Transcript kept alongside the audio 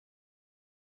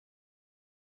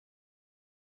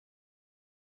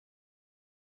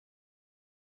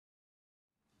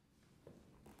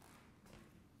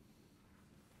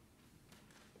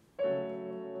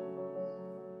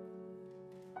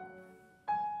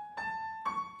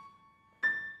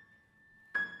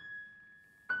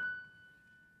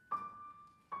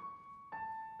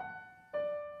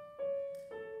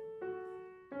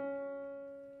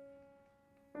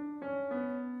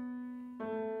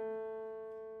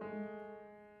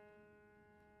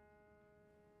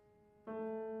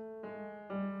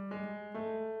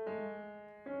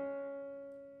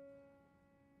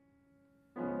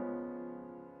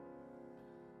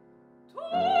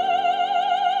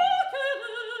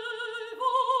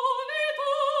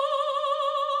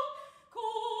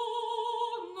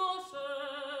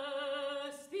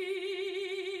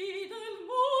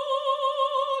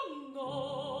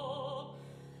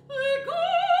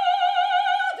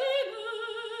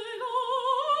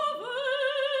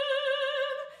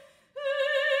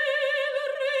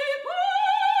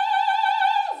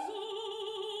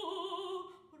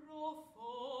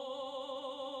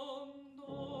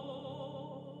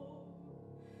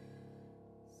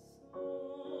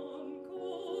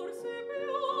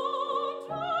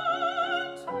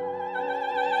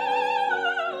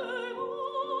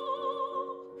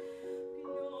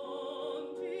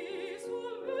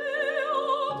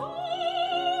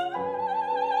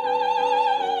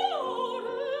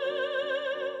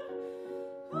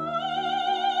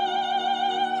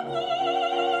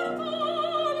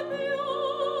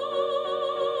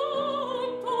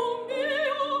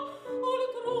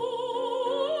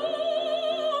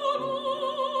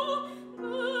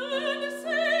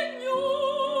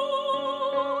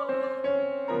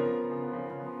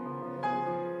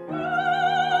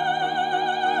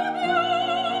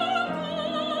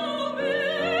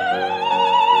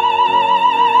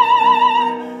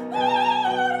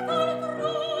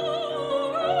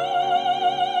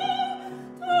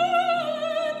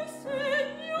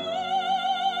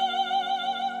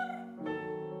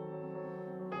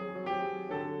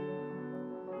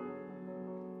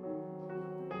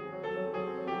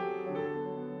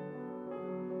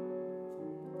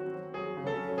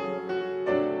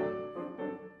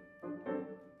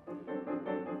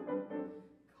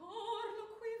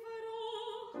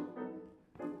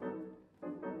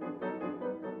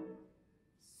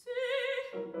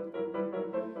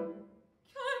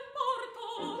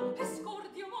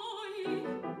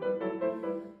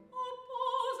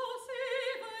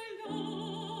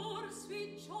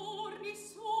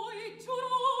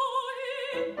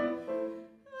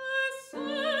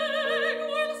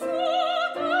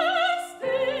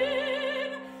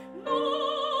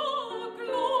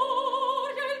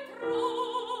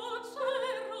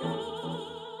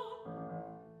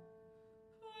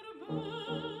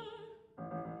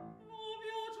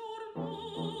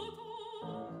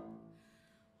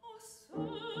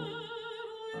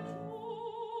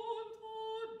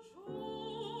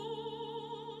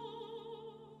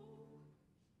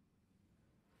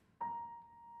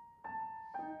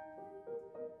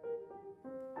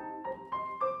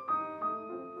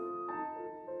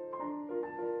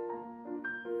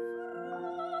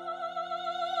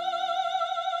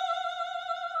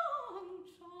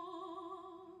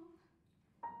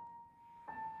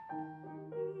Dio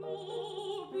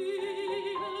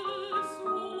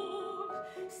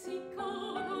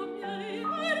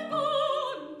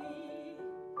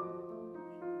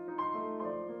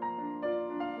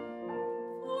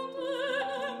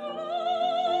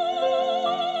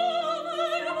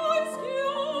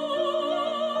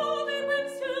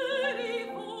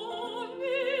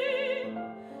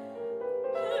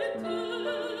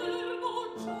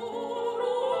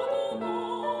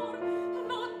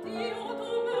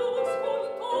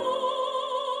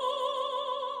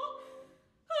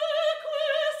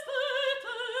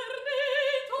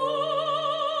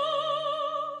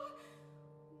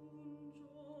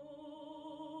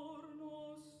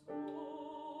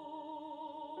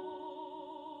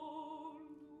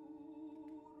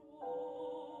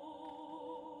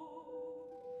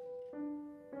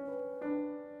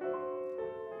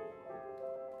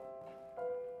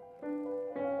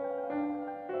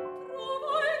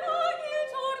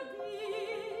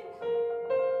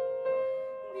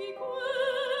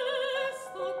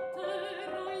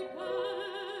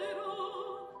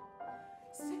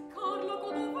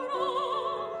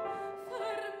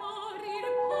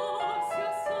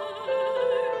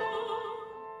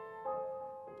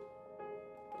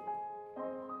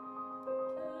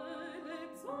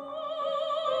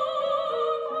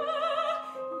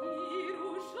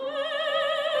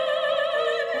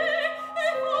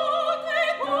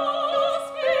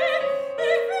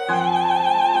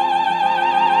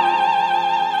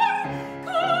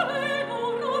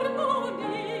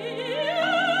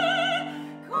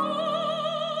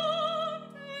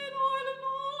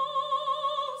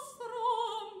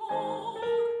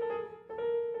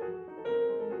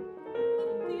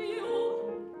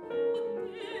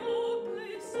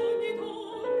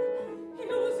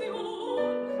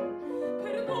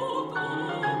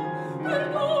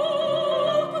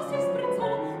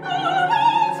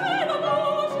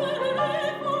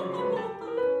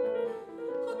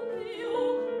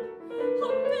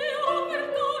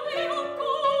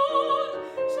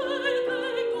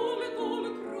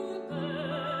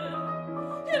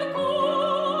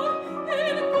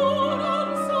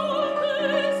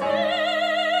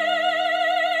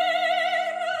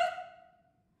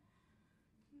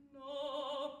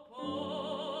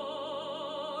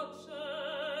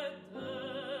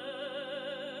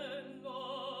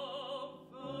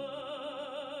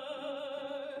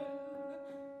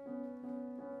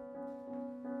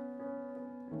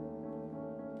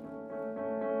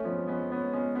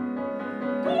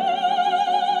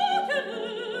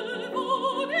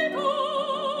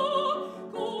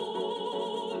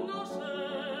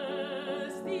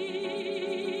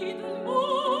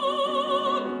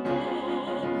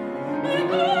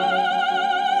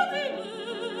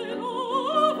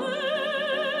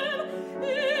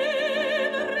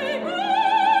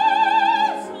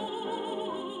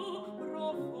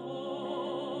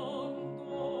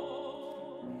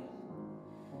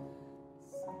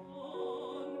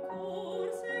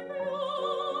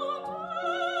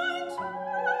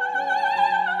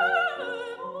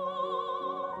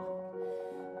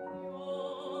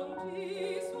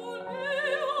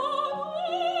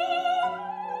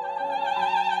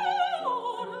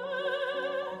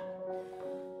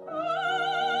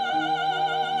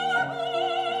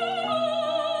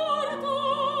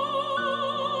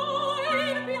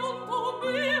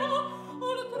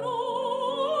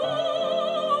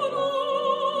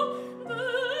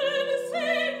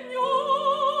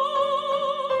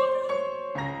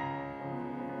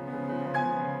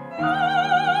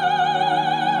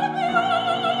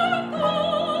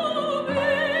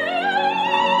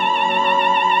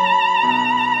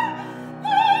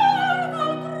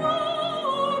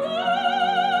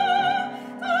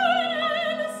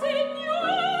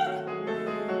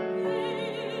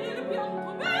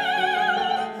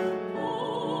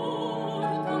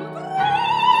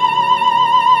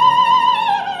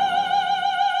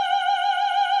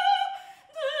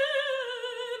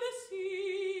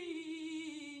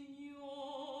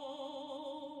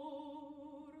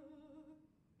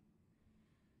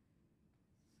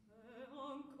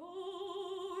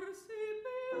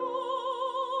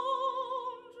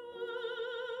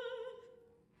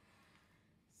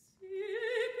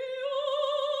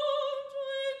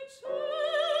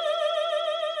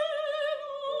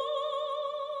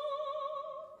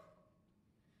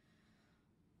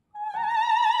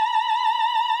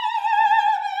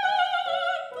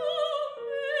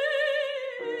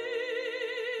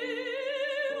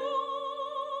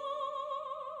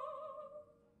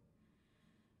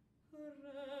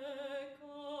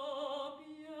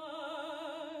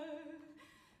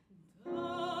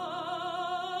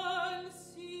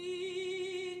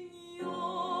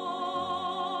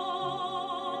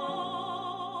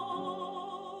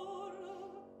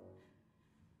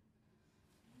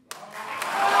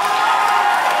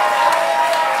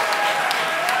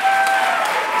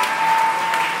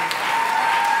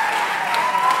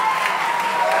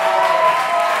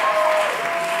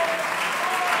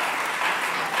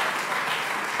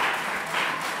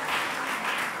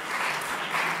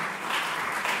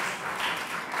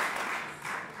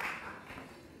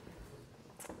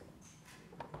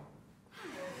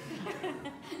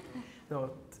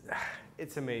No,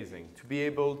 it's amazing to be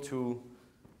able to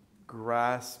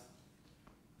grasp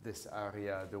this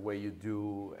aria the way you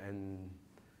do and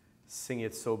sing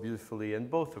it so beautifully. And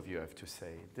both of you, I have to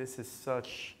say, this is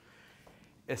such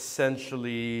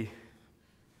essentially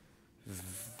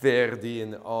Verdi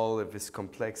in all of his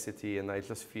complexity. And I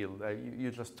just feel, you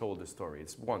just told the story.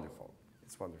 It's wonderful.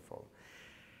 It's wonderful.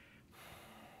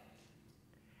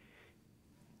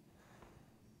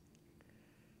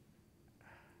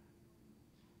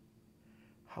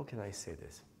 How can I say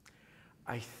this?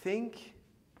 I think,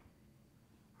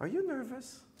 are you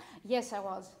nervous? Yes, I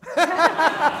was.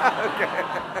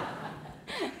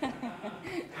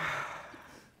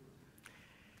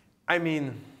 I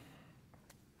mean,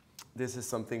 this is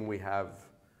something we have,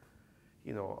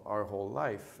 you know, our whole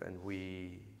life,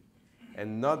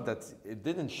 and not that it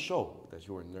didn't show that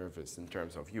you were nervous in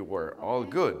terms of you were all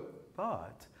good,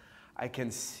 but I can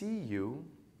see you.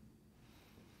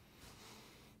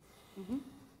 Mm-hmm.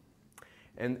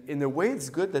 And in a way, it's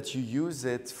good that you use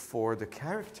it for the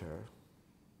character,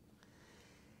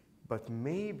 but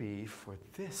maybe for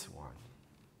this one,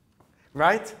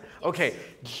 right? Yes. Okay,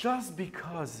 just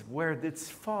because where it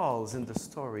falls in the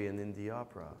story and in the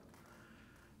opera,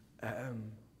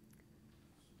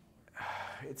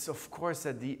 it's of course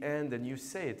at the end, and you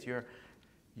say it,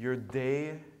 your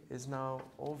day is now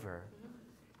over.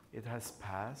 Mm-hmm. It has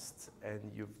passed,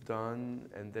 and you've done,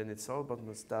 and then it's all about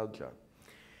nostalgia.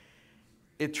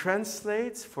 It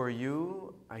translates for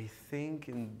you, I think,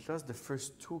 in just the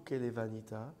first two Che le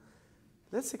vanità.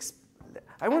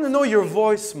 I want to know your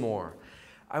voice more.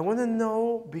 I want to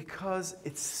know because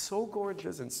it's so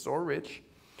gorgeous and so rich.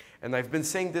 And I've been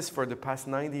saying this for the past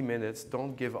 90 minutes,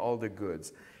 don't give all the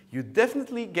goods. You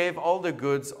definitely gave all the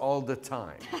goods all the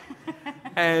time.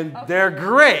 And they're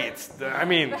great. I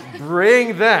mean,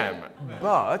 bring them.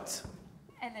 But,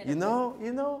 you know?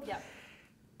 Yeah.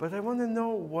 But I want to know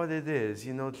what it is,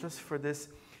 you know, just for this.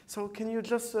 So can you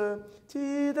just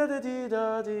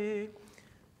dee-da-da-dee-da-dee.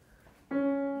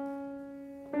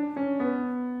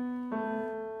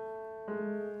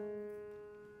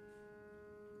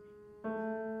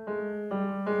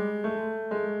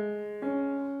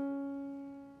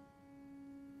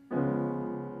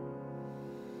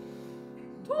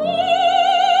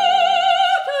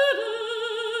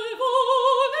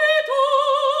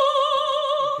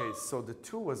 So the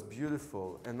two was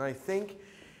beautiful, and I think,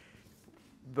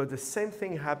 but the same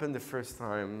thing happened the first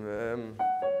time.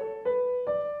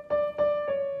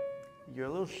 You're a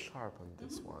little sharp on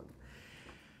this one,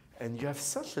 and you have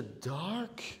such a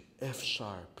dark F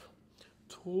sharp.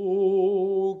 Try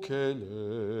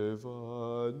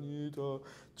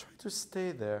to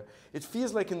stay there. It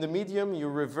feels like in the medium you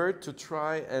revert to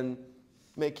try and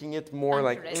making it more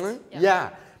like, yeah,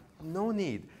 no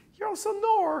need. You're also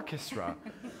no orchestra.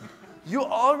 You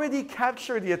already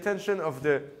captured the attention of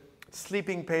the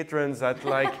sleeping patrons at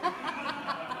like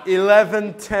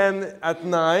 11:10 at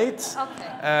night,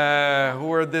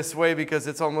 who are this way because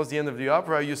it's almost the end of the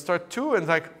opera. You start two and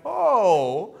like,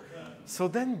 oh. So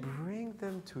then bring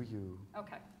them to you.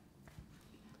 Okay.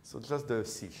 So just the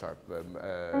C sharp.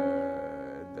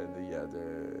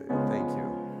 Thank you.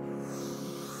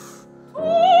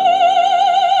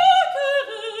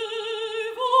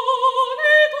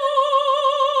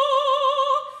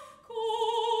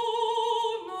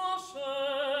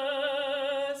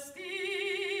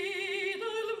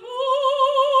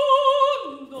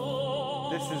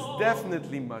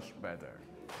 Definitely much better.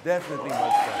 Definitely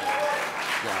much better.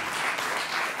 Yeah.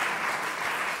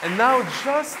 And now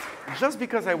just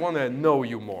because I want to know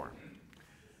you more,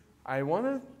 I want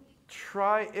to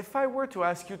try, if I were to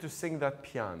ask you to sing that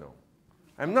piano,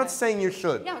 I'm not saying you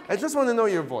should. Yeah, I just want to know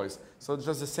your voice. So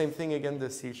just the same thing again, the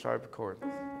C sharp chord.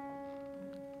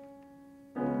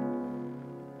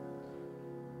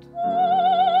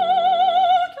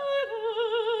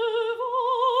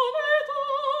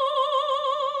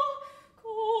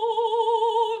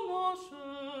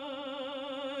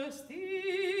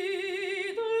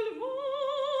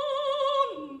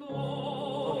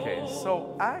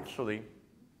 Actually,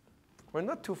 we're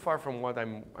not too far from what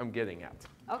I'm getting at.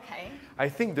 Okay. I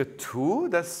think the two,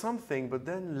 that's something, but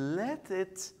then let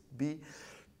it be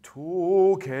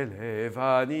tu che le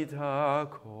vanità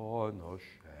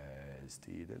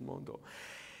conoscesti del mondo.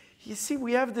 You see,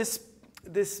 we have this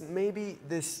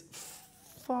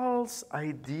false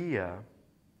idea.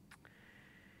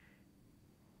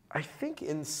 I think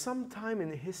in some time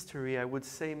in history, I would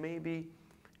say maybe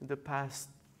in the past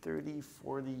 30,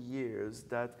 40 years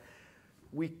that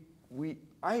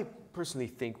I personally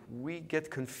think we get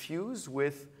confused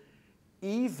with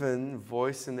even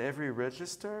voice in every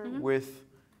register with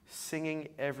singing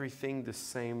everything the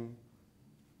same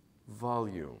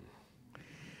volume.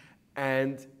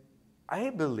 And I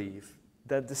believe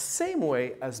that the same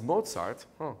way as Mozart,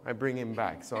 I bring him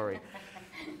back, sorry,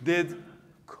 did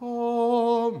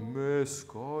come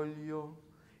scoglio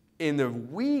in a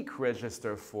weak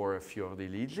register for a fior di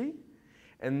ligi,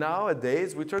 and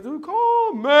nowadays we try to do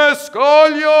come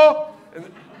scoglio,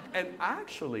 and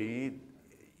actually,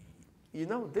 you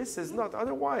know, this is not.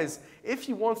 Otherwise, if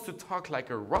he wants to talk like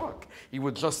a rock, he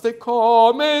would just say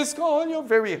come scoglio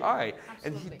very high,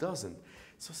 and he doesn't.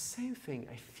 So same thing.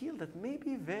 I feel that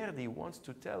maybe Verdi wants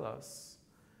to tell us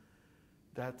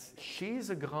that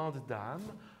she's a grande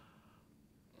dame,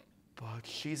 but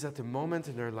she's at a moment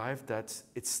in her life that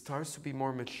it starts to be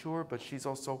more mature, but she's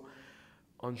also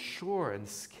unsure and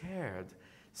scared.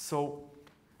 So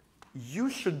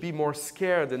you should be more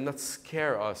scared and not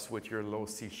scare us with your low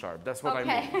C sharp. That's what I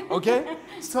mean. Okay?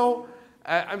 So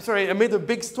I'm sorry, I made a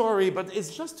big story, but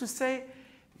it's just to say,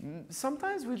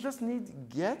 sometimes we just need to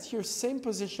get your same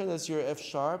position as your F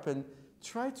sharp and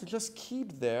try to just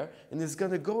keep there, and it's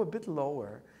going to go a bit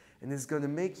lower, and it's going to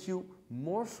make you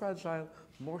more fragile,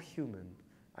 more human,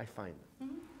 I find.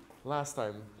 Mm-hmm. Last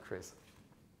time, Chris.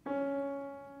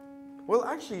 Well,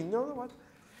 actually, you know what?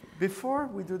 Before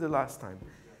we do the last time,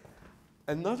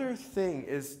 another thing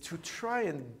is to try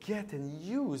and get and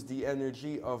use the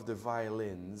energy of the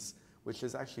violins, which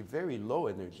is actually very low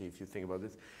energy if you think about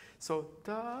it. So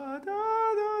da da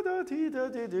da da ti da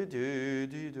di di di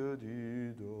di da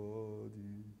di da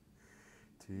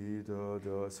di da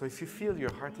da. So if you feel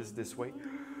your heart is this way,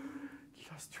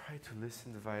 just try to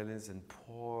listen to the violins and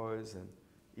pause and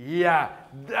yeah,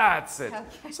 that's it.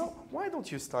 Okay. So why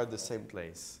don't you start the same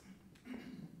place?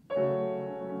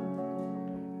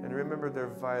 And remember their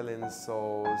violins,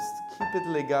 so keep it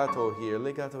legato here,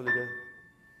 legato, legato.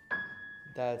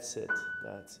 That's it,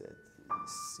 that's it.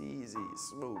 It's easy,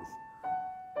 smooth.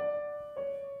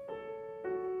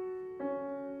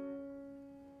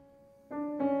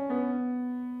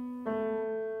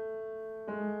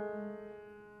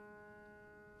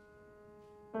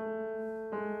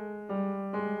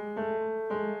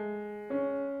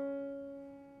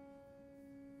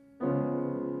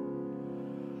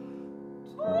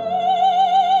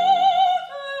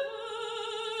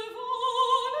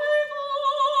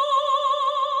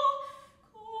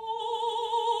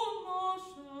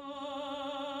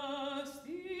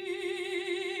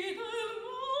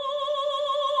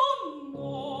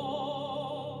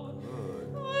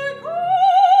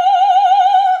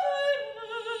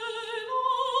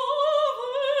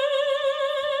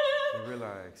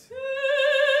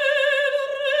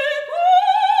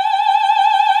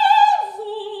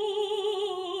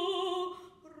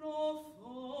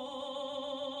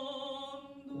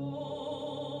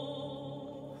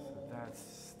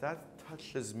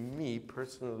 Touches me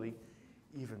personally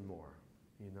even more,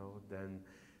 you know, than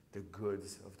the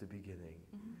goods of the beginning.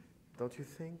 Mm-hmm. Don't you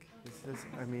think? This is,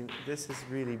 I mean, this is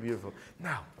really beautiful.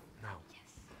 Now,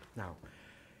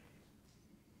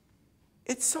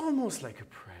 it's almost like a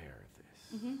prayer,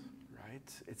 this, mm-hmm.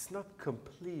 right? It's not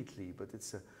completely, but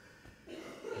it's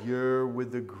you're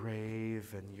with the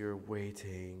grave and you're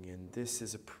waiting, and this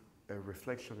is a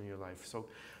reflection on your life. So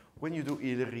when you do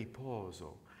il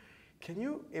riposo, can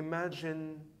you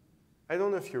imagine, I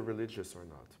don't know if you're religious or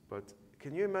not, but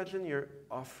can you imagine you're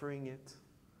offering it?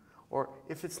 Or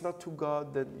if it's not to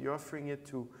God, then you're offering it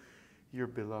to your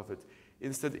beloved.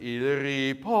 Instead, il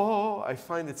riposo, I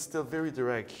find it still very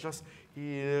direct. Just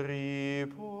il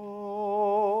riposo.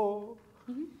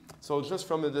 Mm-hmm. So just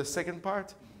from the second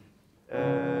part,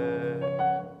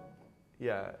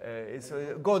 it's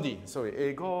godi, sorry,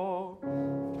 ego.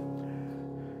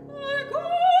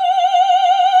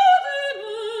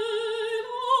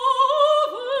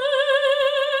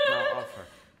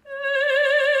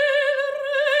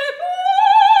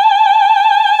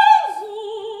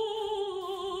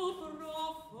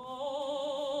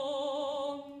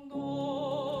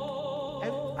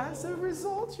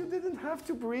 You didn't have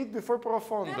to breathe before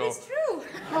profondo. That is true.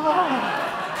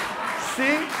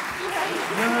 See?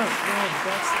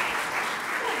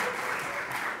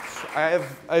 I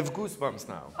have goosebumps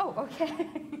now. Oh, okay.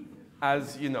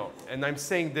 As you know, and I'm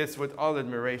saying this with all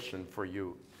admiration for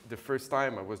you. The first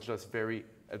time I was just very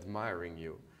admiring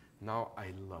you. Now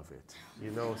I love it.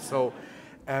 You know, so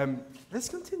let's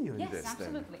continue in this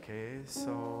absolutely. Then. Okay,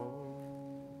 so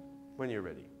when you're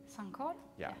ready. Sankor?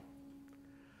 Yeah.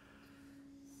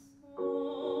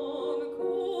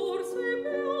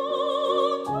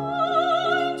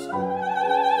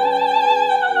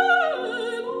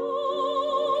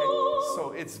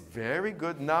 It's very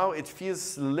good. Now it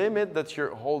feels limit that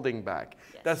you're holding back.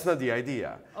 Yes. That's not the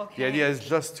idea. Okay. The idea is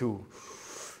just to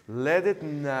let it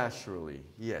naturally.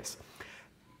 Yes.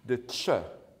 The ch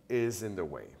is in the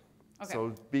way. Okay.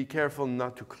 So be careful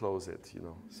not to close it, you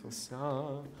know. So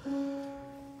sa.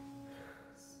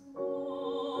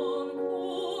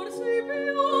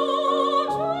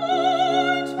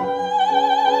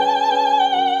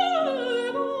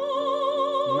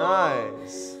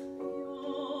 Nice.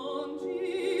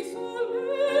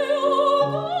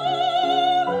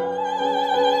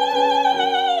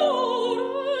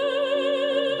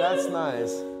 That's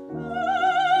nice.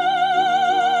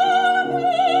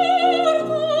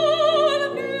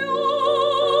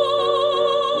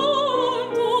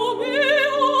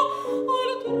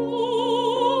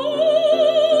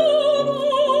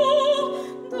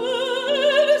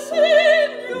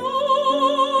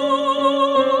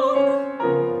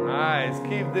 Nice.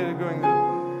 Keep the going.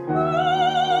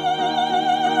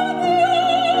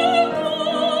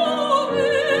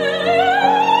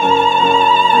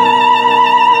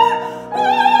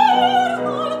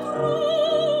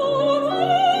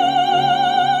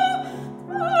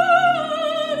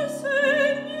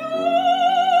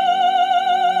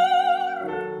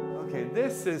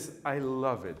 I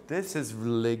love it. This is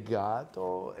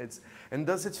legato. And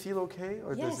does it feel okay?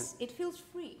 Or yes, does it feels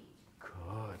free.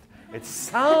 Good. It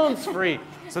sounds free.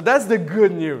 So that's the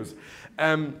good news.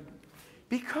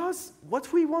 Because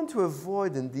what we want to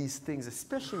avoid in these things,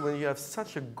 especially when you have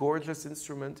such a gorgeous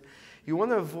instrument, you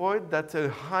want to avoid that a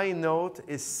high note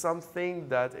is something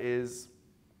that is,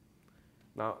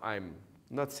 now I'm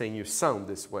not saying you sound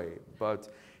this way, but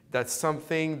that's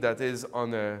something that is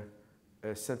on a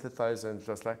synthesizer and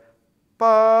just like, ba,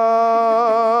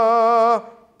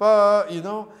 ba, you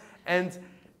know? And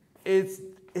it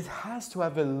has to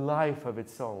have a life of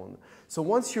its own. So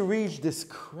once you reach this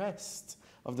crest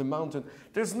of the mountain,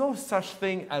 there's no such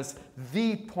thing as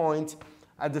the point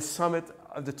at the summit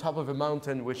of the top of a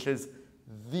mountain, which is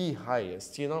the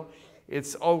highest, you know?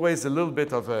 It's always a little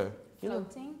bit of a, you know,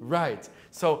 right.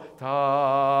 So, ta,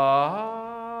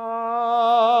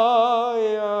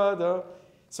 ya, da.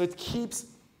 So it keeps,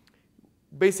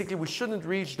 basically we shouldn't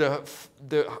reach the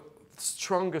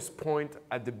strongest point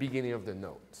at the beginning of the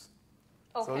note.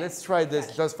 Okay. So let's try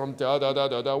this just from da da da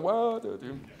da da wa da da.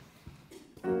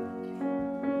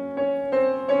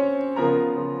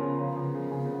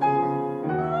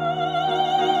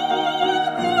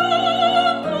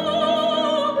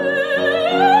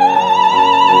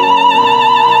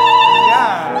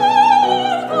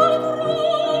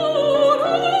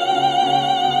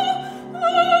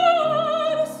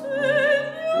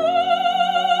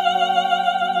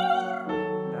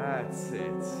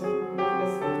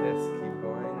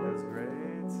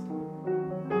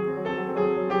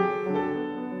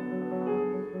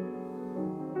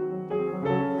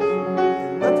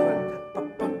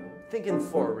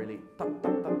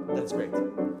 That's great.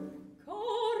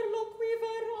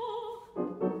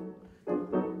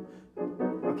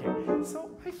 Okay, so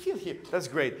I feel here. That's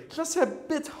great. Just a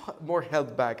bit more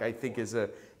held back, I think, is a,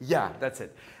 yeah, that's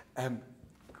it.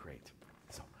 Great.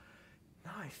 So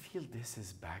now I feel this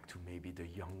is back to maybe the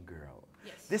young girl.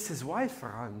 Yes. This is why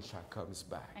Francia comes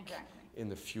back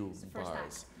in a few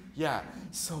bars. Yeah,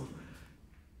 so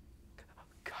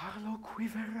Carlo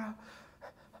Quivera,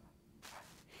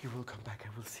 he will come back, I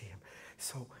will see him.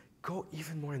 So go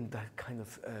even more in that kind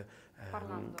of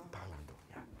parlando.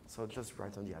 Yeah. So just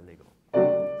write on the allegro.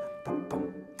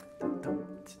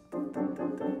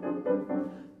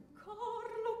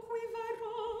 Carlo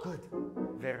Quivera. Good.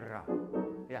 Verra.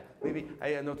 Yeah. Maybe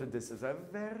I noted this as a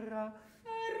verra.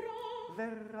 Verra.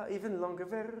 Verra. Even longer.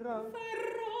 Verra.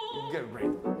 Verra. Good.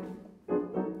 Great.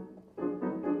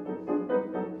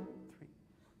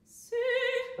 Si.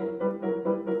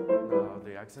 Now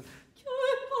the accent.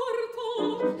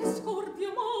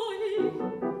 Scordia mai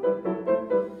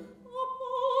a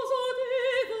posa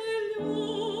degli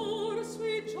or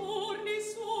sui giorni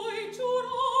suoi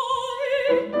giurai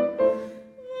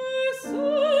e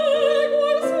seguo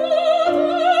il suo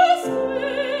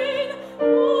destin a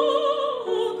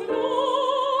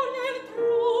gloria il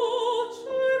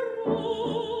trocerò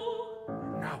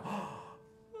Now.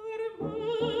 per me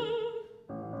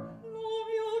lo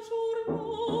mio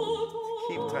giornato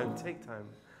Keep time. Take time.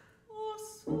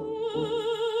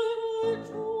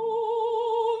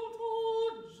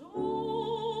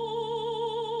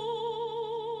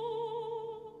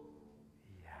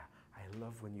 Yeah, I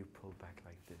love when you pull back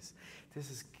like this. This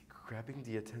is grabbing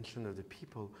the attention of the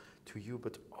people to you,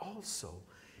 but also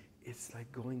it's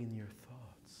like going in your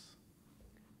thoughts.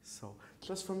 So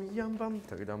just from yam bam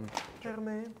tagadam per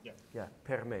me. Yeah,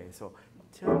 per me. So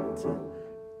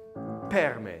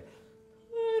Perme.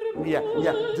 Yeah,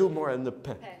 do more on the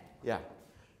pe. Yeah.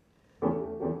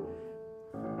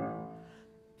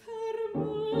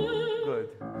 Good.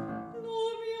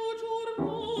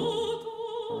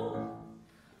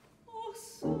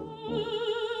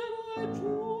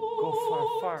 Go far,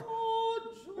 far.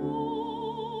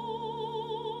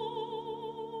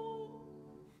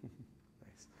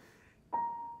 Nice.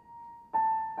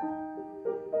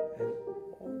 And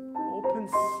open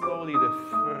slowly the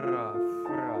fra,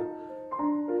 fra.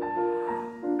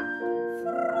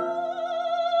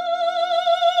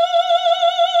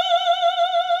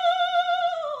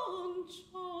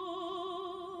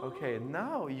 Okay,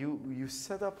 now you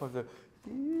set up of the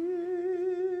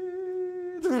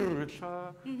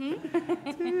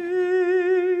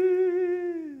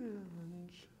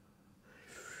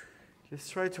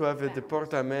Just try to have a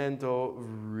deportamento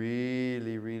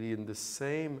really, really in the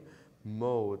same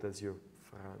mode as your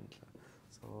Francia.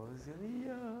 So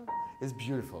it's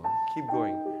beautiful. Keep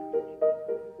going.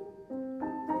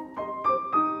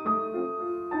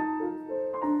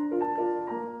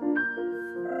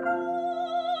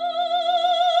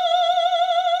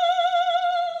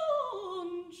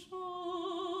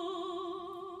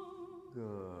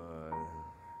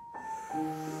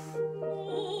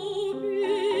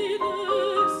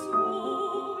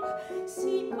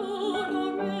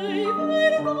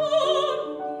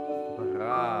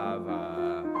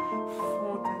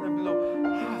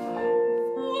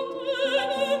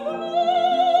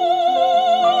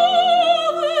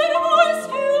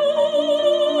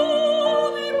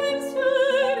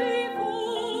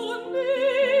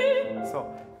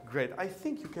 I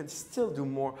think you can still do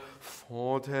more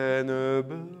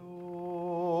Fontainebleau.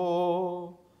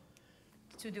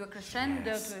 To do a crescendo.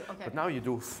 Yes. Okay. But now you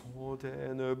do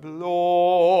Fontainebleau.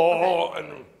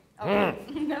 Okay. Okay.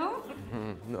 No?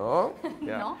 No?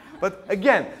 Yeah. No? But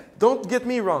again, don't get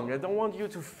me wrong. I don't want you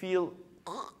to feel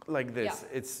like this.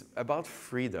 Yeah. It's about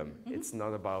freedom. It's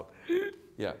not about,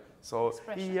 yeah. So,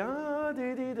 Expression. yeah.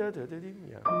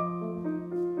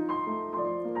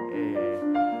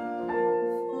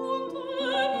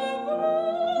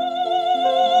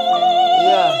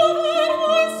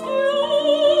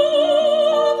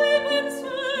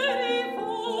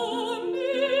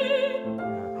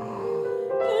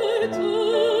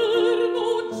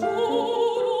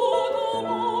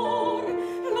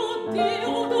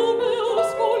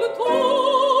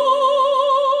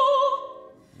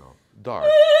 Dark.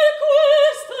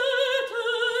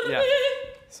 Yeah.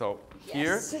 So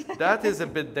here, that is a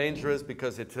bit dangerous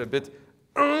because it's a bit.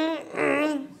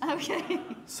 Okay.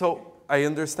 So I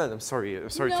understand. I'm sorry No,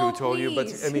 to tell you, but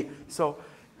please. I mean, so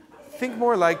think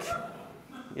more like,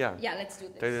 yeah. Yeah, let's do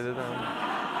this.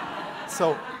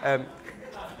 So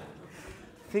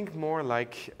think more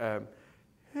like.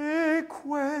 E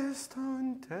questo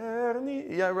interni.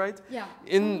 Yeah, right? Yeah.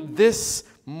 In this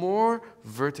more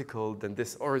vertical than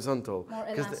this horizontal. More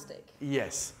 'Cause elastic.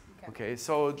 Yes. Okay. Okay,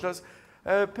 so just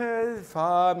per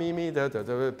fa mi mi da da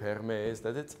da per me is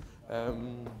that it?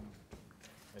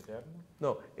 Eterno?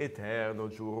 No, eterno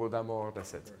giuro d'amor.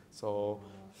 That's it. So.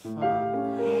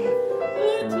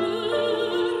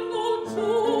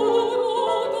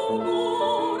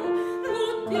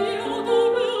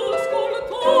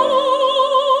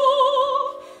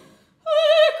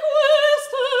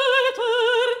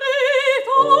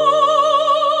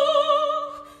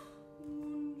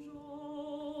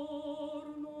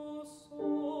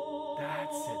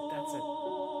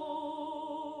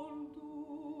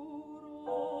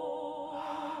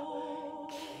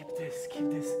 Keep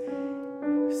this,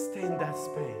 stay in that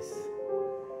space.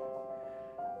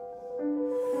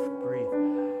 Breathe.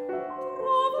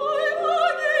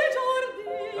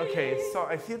 Okay, so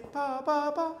I feel ba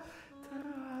ba ba.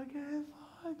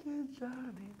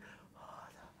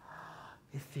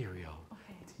 Ethereal.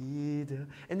 Okay.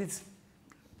 And it's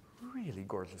really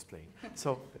gorgeous playing.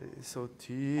 So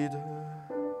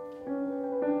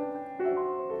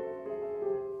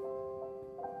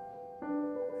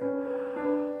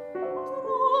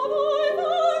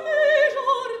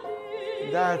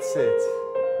that's it.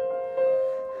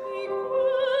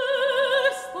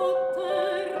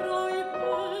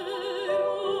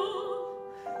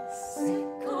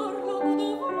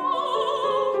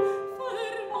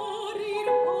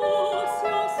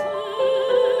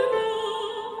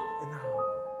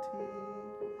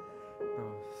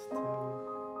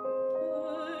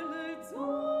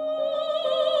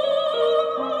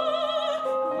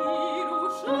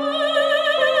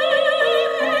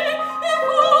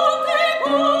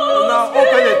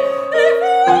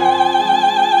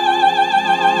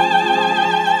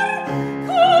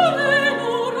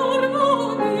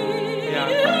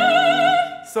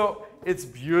 So it's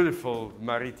beautiful,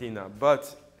 Maritina.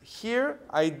 But here,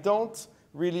 I don't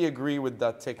really agree with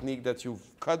that technique that you've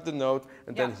cut the note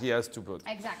and then he has to put.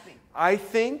 Exactly. I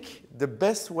think the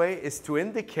best way is to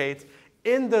indicate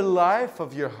in the life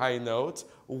of your high note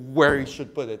where you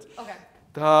should put it. Okay.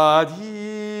 Da-dee-um,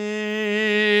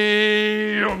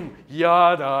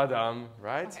 ya-da-dam,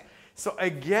 right? Okay. So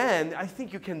again, I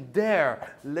think you can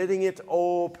dare letting it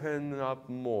open up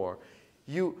more.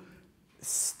 You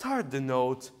start the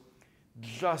note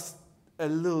just a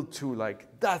little too like,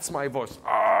 that's my voice,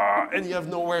 and you have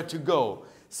nowhere to go.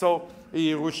 So,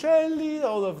 i ruscelli,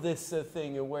 all of this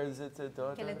thing, where is it? Che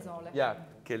le zolle. Yeah,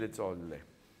 che le zolle.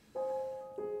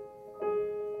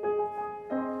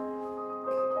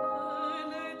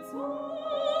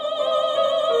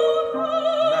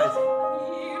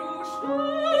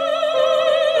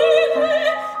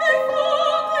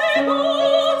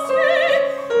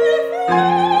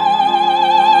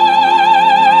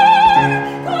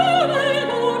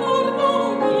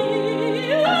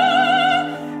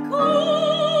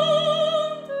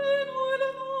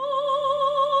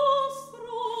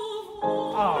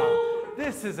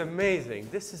 This is amazing.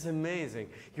 This is amazing.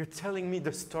 You're telling me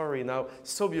the story now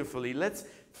so beautifully. Let's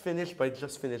finish by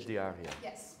just finish the aria.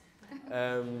 Yes.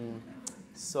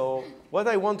 So what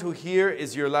I want to hear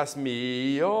is your last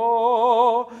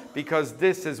mio, because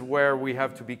this is where we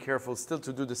have to be careful still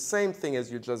to do the same thing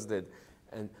as you just did.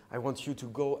 And I want you to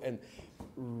go and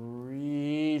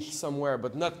reach somewhere,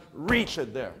 but not reach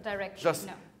it there. Directly, Just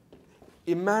no.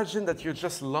 imagine that you're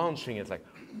just launching it like,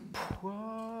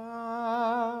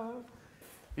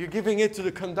 you're giving it to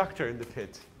the conductor in the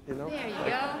pit, you know? There you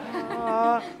like,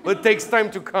 go. but it takes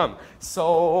time to come.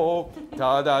 So,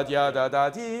 da da da da da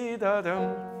dee da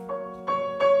dum.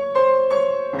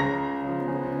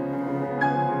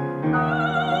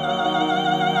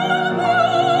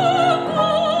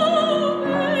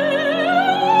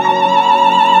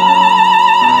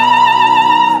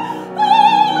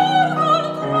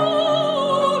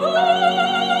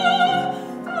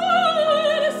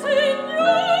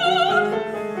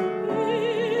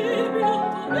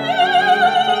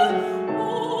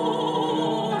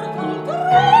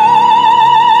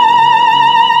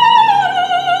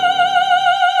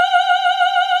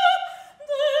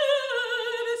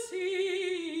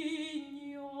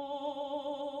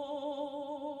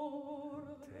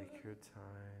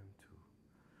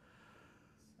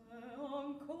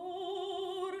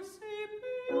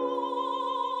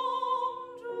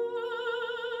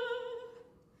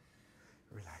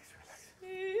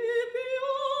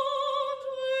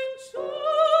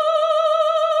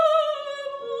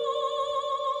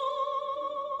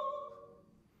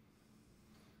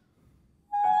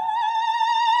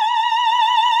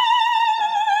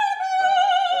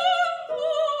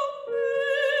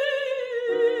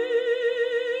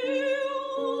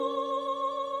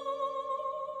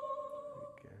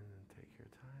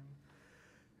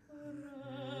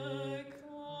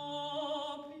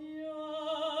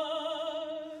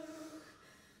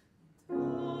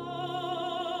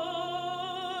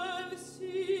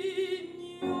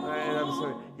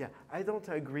 I don't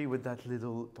agree with that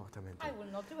little portamento. I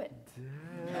will not do it.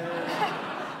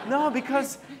 No,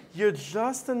 because you're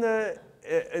just in a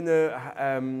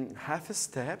half a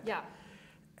step. Yeah.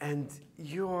 And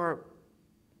you're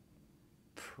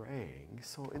praying.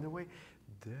 So in a way,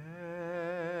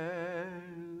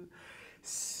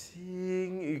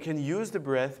 sing. You can use the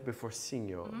breath before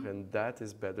signor, and that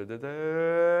is better.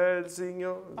 Del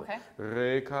signor. Okay.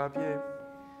 Re capie.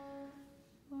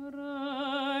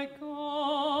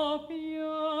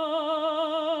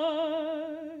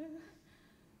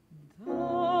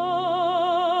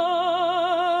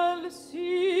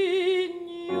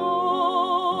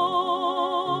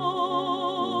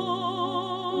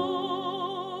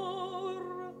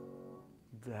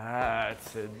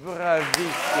 That's it.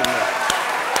 Bravissimo.